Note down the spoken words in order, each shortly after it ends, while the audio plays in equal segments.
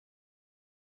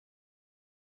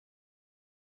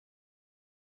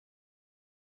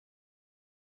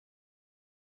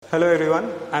Hello everyone,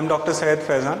 I am Dr. Syed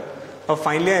Ferzan, a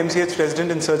final year MCH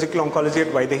resident in Surgical Oncology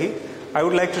at Vydehi. I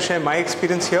would like to share my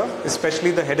experience here,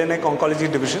 especially the head and neck oncology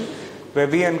division, where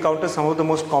we encounter some of the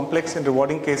most complex and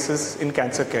rewarding cases in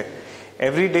cancer care.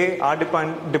 Every day, our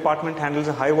department handles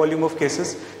a high volume of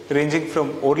cases ranging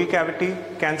from oral cavity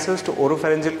cancers to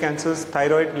oropharyngeal cancers,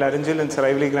 thyroid, laryngeal and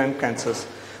salivary gland cancers.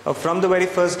 From the very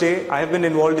first day, I have been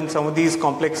involved in some of these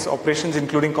complex operations,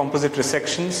 including composite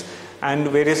resections and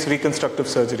various reconstructive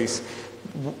surgeries.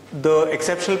 The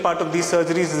exceptional part of these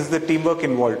surgeries is the teamwork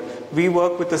involved. We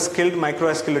work with a skilled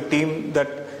microvascular team that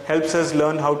helps us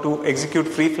learn how to execute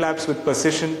free flaps with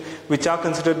precision, which are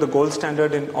considered the gold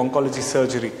standard in oncology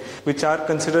surgery,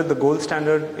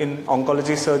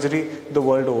 the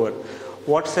world over.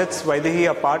 What sets Vydehi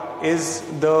apart is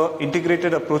the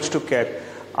integrated approach to care.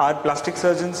 Our plastic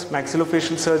surgeons,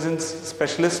 maxillofacial surgeons,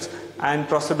 specialists and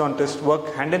prosthodontists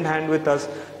work hand in hand with us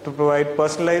to provide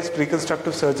personalized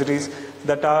reconstructive surgeries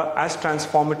that are as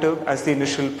transformative as the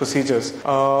initial procedures.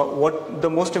 What the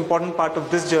most important part of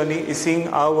this journey is seeing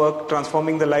our work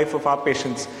transforming the life of our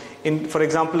patients. For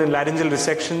example, in laryngeal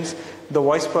resections, the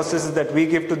voice processes that we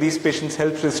give to these patients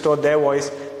helps restore their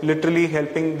voice, literally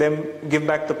helping them give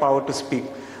back the power to speak.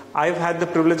 I've had the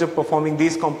privilege of performing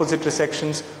these composite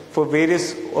resections for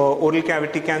various oral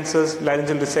cavity cancers,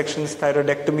 laryngeal resections,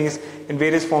 thyroidectomies, and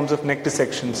various forms of neck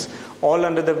dissections, all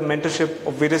under the mentorship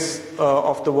of various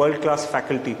of the world-class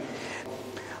faculty.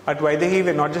 At Vydehi,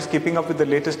 we're not just keeping up with the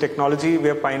latest technology,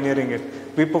 we're pioneering it.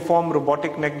 We perform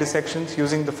robotic neck dissections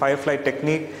using the firefly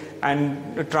technique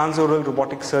and transoral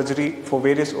robotic surgery for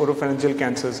various oropharyngeal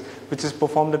cancers, which is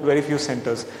performed at very few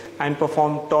centers, and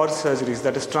perform TORS surgeries,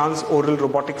 that is transoral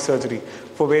robotic surgery,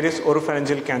 for various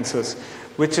oropharyngeal cancers,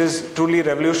 which is truly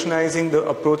revolutionizing the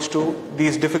approach to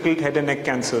these difficult head and neck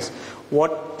cancers.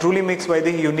 What truly makes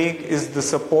Vydehi unique is the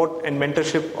support and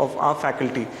mentorship of our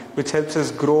faculty, which helps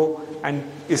us grow and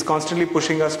is constantly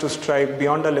pushing us to strive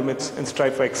beyond our limits and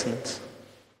strive for excellence.